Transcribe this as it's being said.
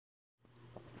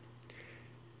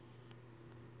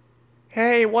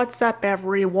Hey, what's up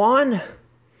everyone?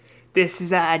 This is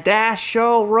Dash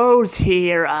Show Rose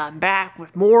here. I'm back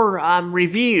with more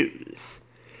reviews.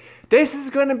 This is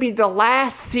going to be the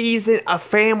last season of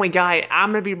Family Guy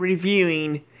I'm going to be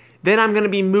reviewing. Then I'm going to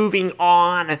be moving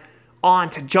on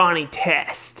to Johnny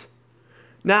Test.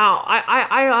 Now,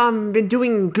 I been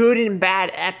doing good and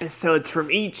bad episodes from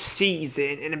each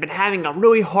season, and I've been having a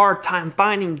really hard time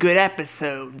finding good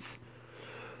episodes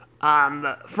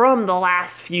from the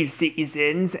last few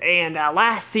seasons. And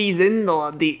last season,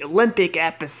 the Olympic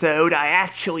episode, I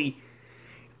actually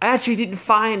didn't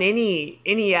find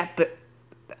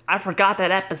I forgot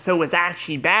that episode was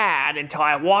actually bad until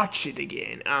I watched it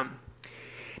again.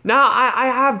 Now I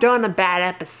have done a bad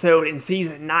episode in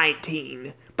season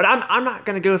 19, but I'm not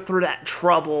gonna go through that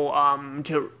trouble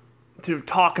to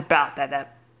talk about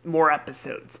that more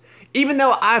episodes. Even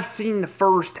though I've seen the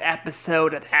first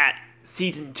episode of that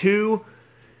season 2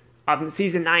 of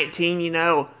season 19,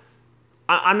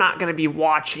 I'm not gonna be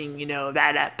watching,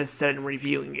 that episode and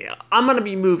reviewing it. I'm gonna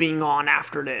be moving on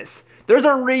after this. There's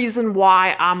a reason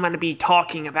why I'm gonna be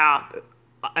talking about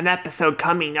an episode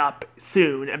coming up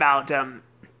soon about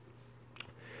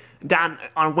down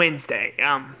on Wednesday.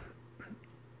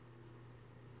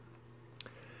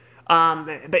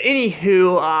 But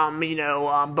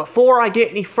anywho, before I get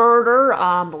any further,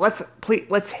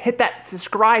 let's hit that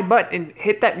subscribe button and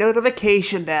hit that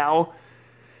notification bell.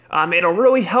 It'll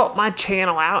really help my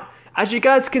channel out. As you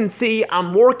guys can see,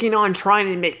 I'm working on trying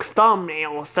to make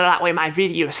thumbnails so that way my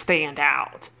videos stand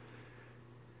out.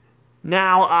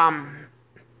 Now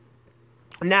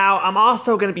I'm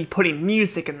also going to be putting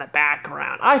music in the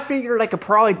background. I figured I could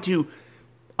probably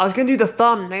I was going to do the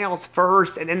thumbnails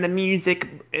first and then the music,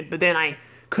 but then I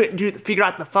couldn't figure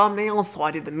out the thumbnails, so I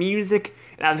did the music,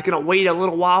 and I was going to wait a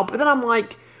little while, but then I'm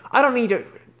like, I don't need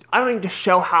to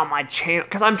show how my channel,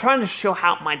 because I'm trying to show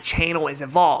how my channel is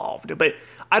evolved, but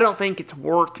I don't think it's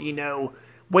worth,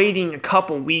 waiting a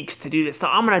couple weeks to do this, so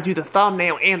I'm going to do the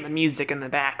thumbnail and the music in the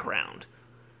background.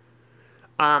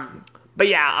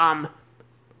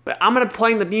 But I'm going to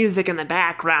play the music in the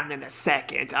background in a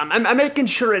second. I'm making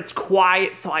sure it's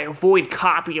quiet so I avoid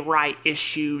copyright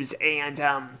issues, and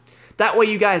that way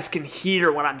you guys can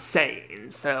hear what I'm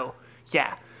saying. So,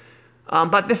 yeah.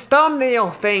 But this thumbnail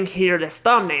thing here,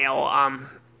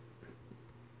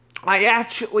 I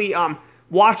actually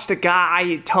watched a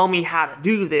guy tell me how to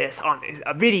do this on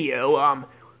a video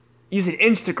using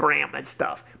Instagram and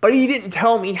stuff. But he didn't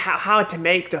tell me how to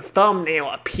make the thumbnail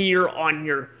appear on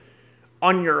your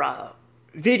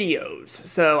videos,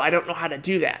 so I don't know how to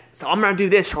do that. So I'm gonna do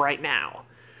this right now.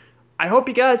 I hope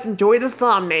you guys enjoy the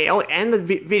thumbnail and the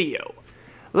video.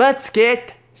 Let's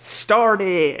get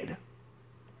started.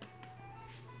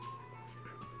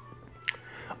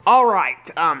 Alright,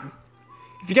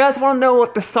 if you guys want to know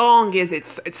what the song is,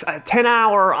 it's a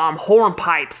 10-hour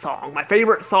hornpipe song, my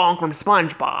favorite song from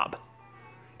SpongeBob.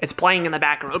 It's playing in the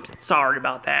background. Oops, sorry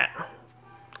about that.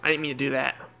 I didn't mean to do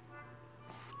that.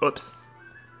 Oops.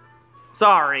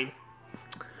 Sorry.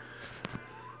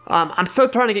 I'm still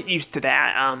trying to get used to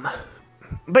that.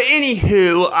 But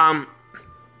anywho,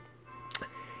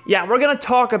 yeah, we're gonna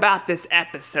talk about this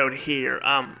episode here.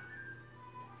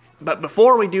 But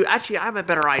before we do, actually, I have a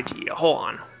better idea. Hold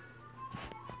on.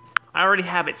 I already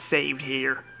have it saved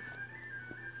here.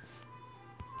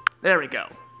 There we go.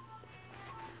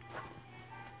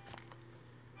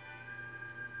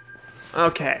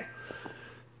 Okay.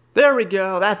 There we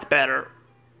go, that's better.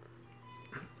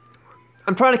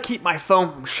 I'm trying to keep my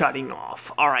phone from shutting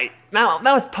off. Alright, now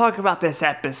let's talk about this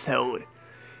episode.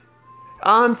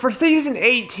 For season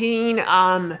 18,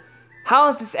 how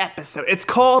is this episode? It's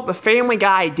called the Family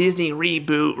Guy Disney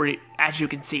Reboot, as you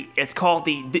can see. It's called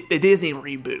the Disney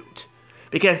Reboot.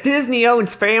 Because Disney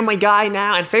owns Family Guy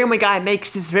now, and Family Guy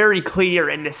makes this very clear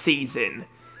in this season.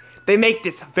 They make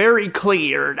this very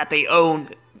clear that they own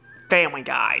Family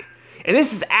Guy. And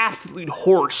this is absolute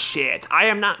horse shit. I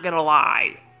am not gonna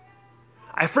lie.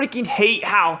 I freaking hate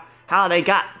how they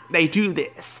do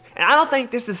this. And I don't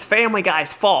think this is Family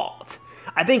Guy's fault.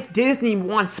 I think Disney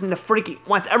wants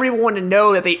everyone to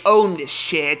know that they own this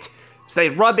shit, so they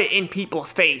rub it in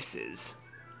people's faces.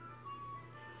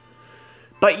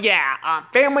 But yeah,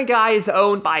 Family Guy is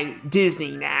owned by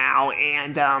Disney now,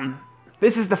 and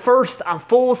this is the first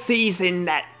full season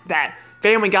that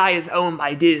Family Guy is owned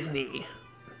by Disney.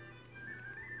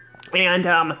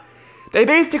 And they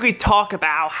basically talk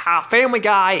about how Family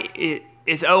Guy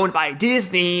is owned by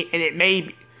Disney, and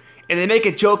they make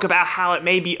a joke about how it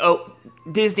may be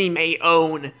Disney may be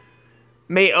owned by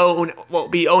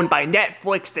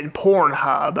Netflix and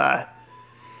Pornhub.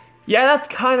 Yeah, that's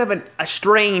kind of a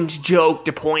strange joke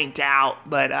to point out,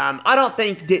 but I don't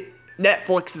think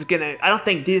Netflix is gonna. I don't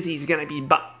think Disney's gonna be.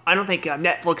 I don't think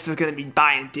Netflix is gonna be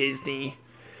buying Disney.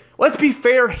 Let's be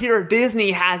fair here.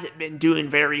 Disney hasn't been doing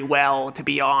very well, to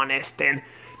be honest. And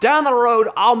down the road,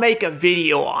 I'll make a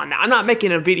video on that. I'm not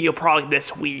making a video probably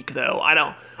this week though.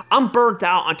 I'm burnt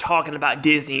out on talking about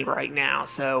Disney right now,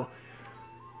 so.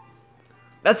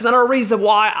 That's another reason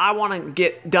why I want to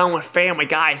get done with Family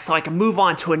Guy, so I can move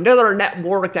on to another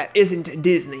network that isn't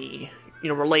Disney,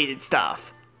 related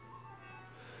stuff.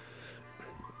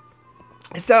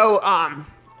 So,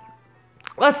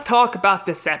 let's talk about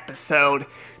this episode.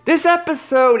 This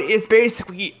episode is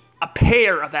basically a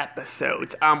pair of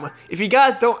episodes. If you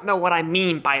guys don't know what I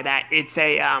mean by that, it's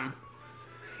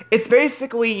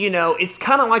basically, it's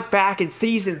kind of like back in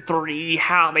season 3,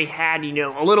 how they had,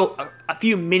 a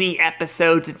few mini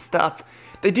episodes and stuff.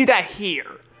 They do that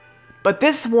here. But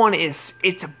this one it's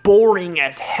boring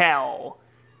as hell.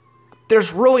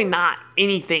 There's really not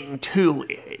anything to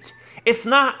it. It's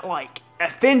not, like,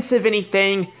 offensive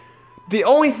anything. The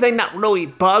only thing that really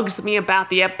bugs me about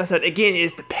the episode, again,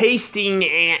 is the pacing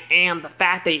and the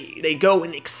fact they go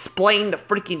and explain the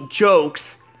freaking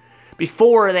jokes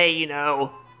before they,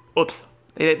 oops.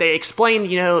 They explain,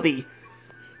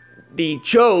 the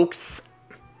jokes.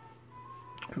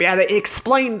 Yeah, they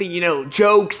explain the,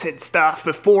 jokes and stuff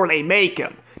before they make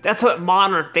them. That's what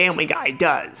modern Family Guy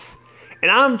does.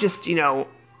 And I'm just, again,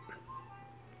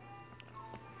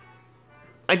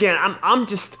 I'm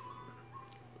just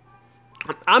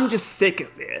sick of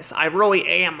this. I really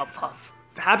am of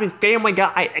having Family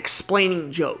Guy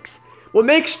explaining jokes. What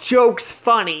makes jokes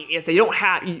funny is they don't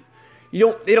have they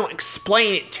don't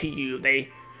explain it to you.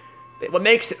 What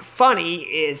makes it funny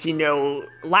is,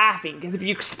 laughing. Because if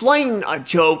you explain a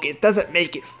joke, it doesn't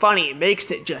make it funny. It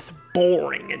makes it just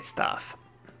boring and stuff.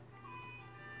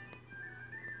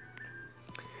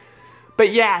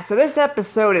 But yeah, so this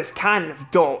episode is kind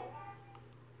of dull.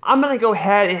 I'm gonna go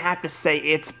ahead and have to say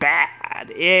it's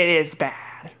bad. It is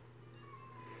bad.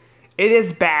 It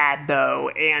is bad, though,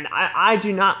 and I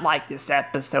do not like this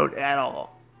episode at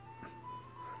all.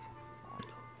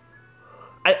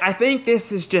 I think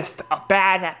this is just a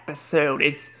bad episode.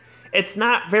 It's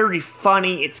not very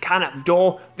funny. It's kind of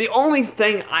dull. The only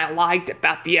thing I liked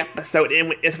about the episode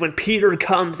is when Peter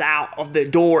comes out of the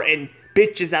door and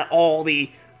bitches at all the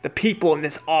people in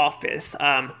this office.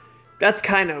 That's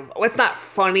kind of, well, it's not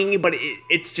funny, but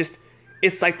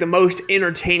it's like the most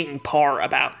entertaining part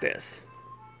about this.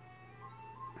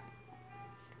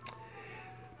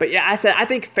 But yeah, I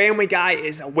think Family Guy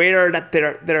is aware that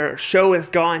their show has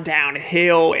gone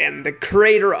downhill, and the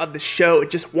creator of the show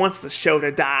just wants the show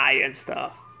to die and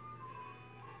stuff.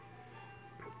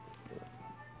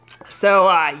 So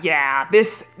yeah,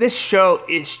 this show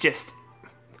is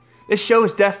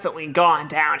definitely gone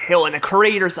downhill, and the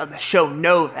creators of the show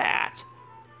know that.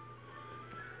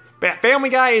 But Family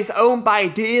Guy is owned by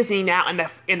Disney now,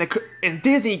 and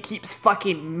Disney keeps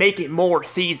fucking making more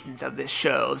seasons of this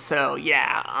show. So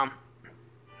yeah,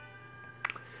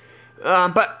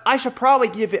 but I should probably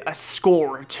give it a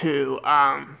score too.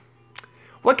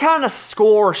 What kind of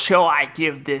score shall I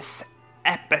give this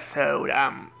episode,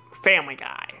 Family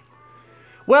Guy?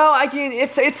 Well, again,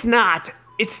 it's not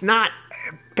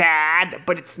bad,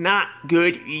 but it's not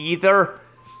good either.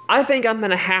 I think I'm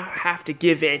gonna have to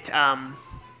give it.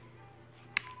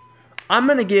 I'm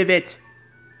gonna give it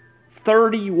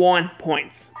 31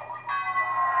 points.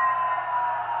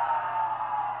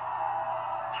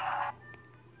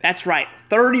 That's right,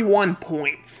 31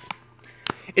 points.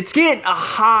 It's getting a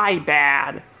high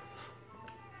bad.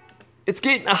 It's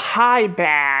getting a high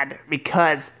bad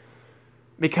because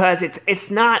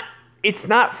it's not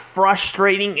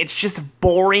frustrating. It's just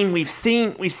boring. We've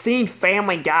seen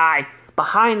Family Guy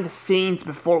behind the scenes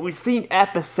before. We've seen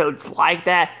episodes like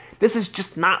that. This is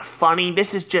just not funny.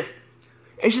 It's just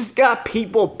got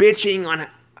people bitching on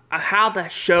how the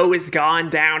show has gone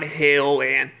downhill,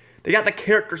 and they got the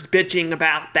characters bitching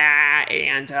about that,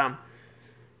 and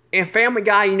Family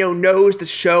Guy, knows the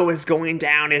show is going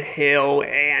downhill,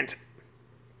 and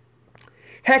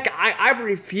heck, I've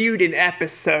reviewed an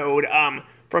episode,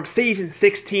 from season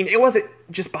 16. It wasn't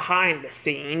just behind the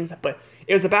scenes, but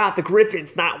it was about the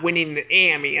Griffins not winning the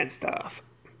Emmy and stuff.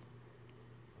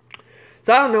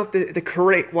 So I don't know if the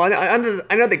creator, well, I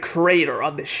know the creator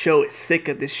of this show is sick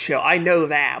of this show. I know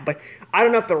that, but I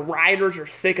don't know if the writers are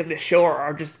sick of this show or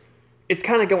are just, it's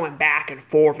kind of going back and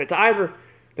forth. It's either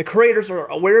the creators are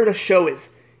aware the show is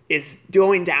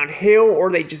going downhill,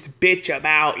 or they just bitch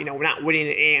about, not winning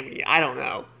the Emmy. I don't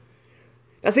know.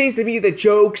 That seems to be the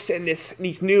jokes in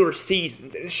these newer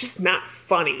seasons, and it's just not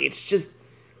funny. It's just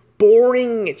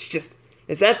boring. It's just,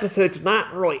 this episode's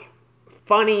not really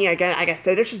funny. Like I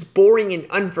said, it's just boring and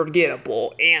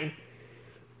unforgettable. And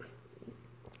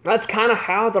that's kind of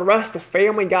how the rest of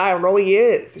Family Guy really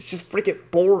is. It's just freaking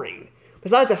boring.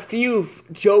 Besides a few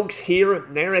jokes here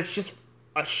and there, it's just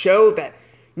a show that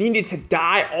needed to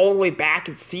die all the way back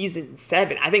in season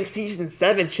 7. I think season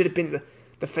 7 should have been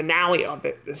the finale of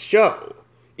the show.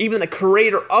 Even the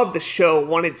creator of the show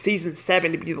wanted season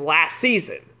 7 to be the last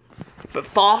season. But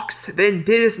Fox, then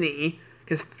Disney,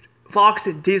 because Fox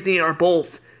and Disney are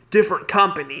both different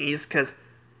companies, because,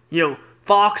 you know,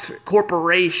 Fox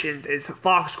Corporations is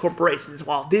Fox Corporations,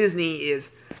 while Disney is,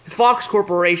 because Fox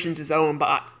Corporations is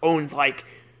owns like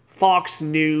Fox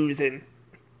News and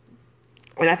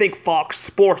I think Fox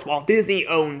Sports, while Disney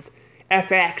owns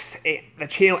FX, the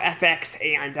channel FX,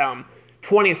 and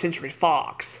 20th Century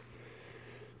Fox.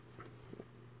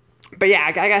 But yeah,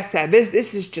 like I said,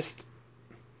 this is just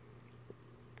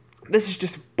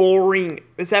boring.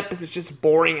 This episode's just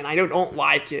boring, and I don't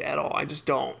like it at all. I just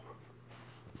don't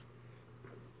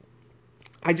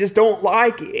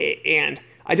like it, and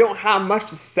I don't have much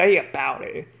to say about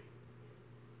it.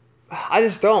 I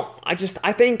just don't. I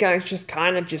think it's just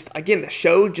kind of just, again, the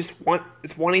show just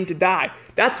is wanting to die.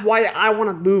 That's why I want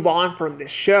to move on from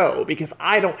this show, because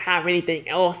I don't have anything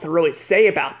else to really say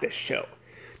about this show.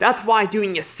 That's why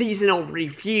doing a seasonal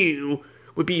review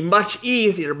would be much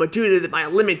easier, but due to my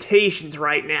limitations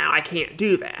right now, I can't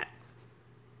do that.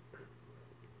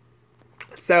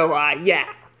 So,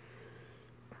 yeah.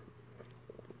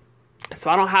 So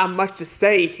I don't have much to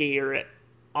say here,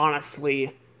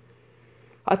 honestly.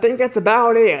 I think that's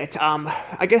about it.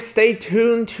 I guess stay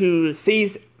tuned to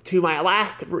my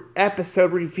last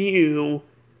episode review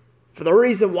for the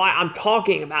reason why I'm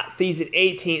talking about season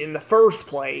 18 in the first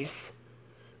place.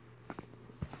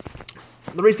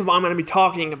 The reason why I'm going to be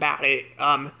talking about it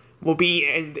will be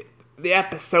in the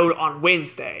episode on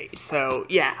Wednesday. So,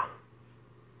 yeah.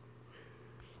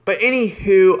 But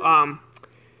anywho,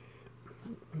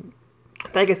 I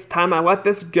think it's time I let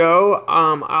this go.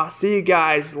 I'll see you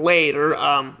guys later.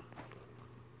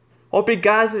 Hope you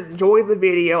guys enjoyed the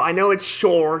video. I know it's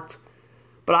short,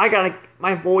 but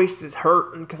my voice is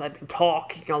hurting because I've been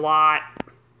talking a lot.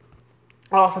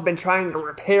 I've also been trying to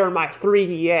repair my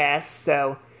 3DS,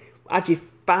 so I actually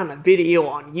found a video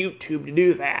on YouTube to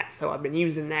do that, so I've been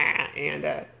using that.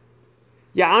 And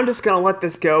yeah, I'm just gonna let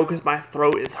this go because my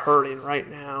throat is hurting right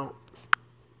now.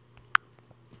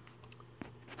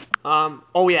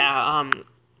 Oh yeah,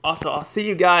 also, I'll see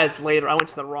you guys later. I went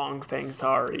to the wrong thing,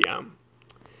 sorry.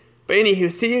 But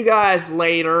anywho, see you guys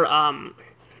later.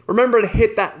 Remember to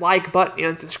hit that like button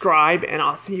and subscribe, and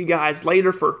I'll see you guys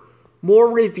later for more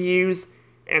reviews,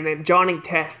 and then Johnny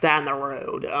Test down the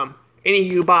road.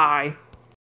 Anywho, bye.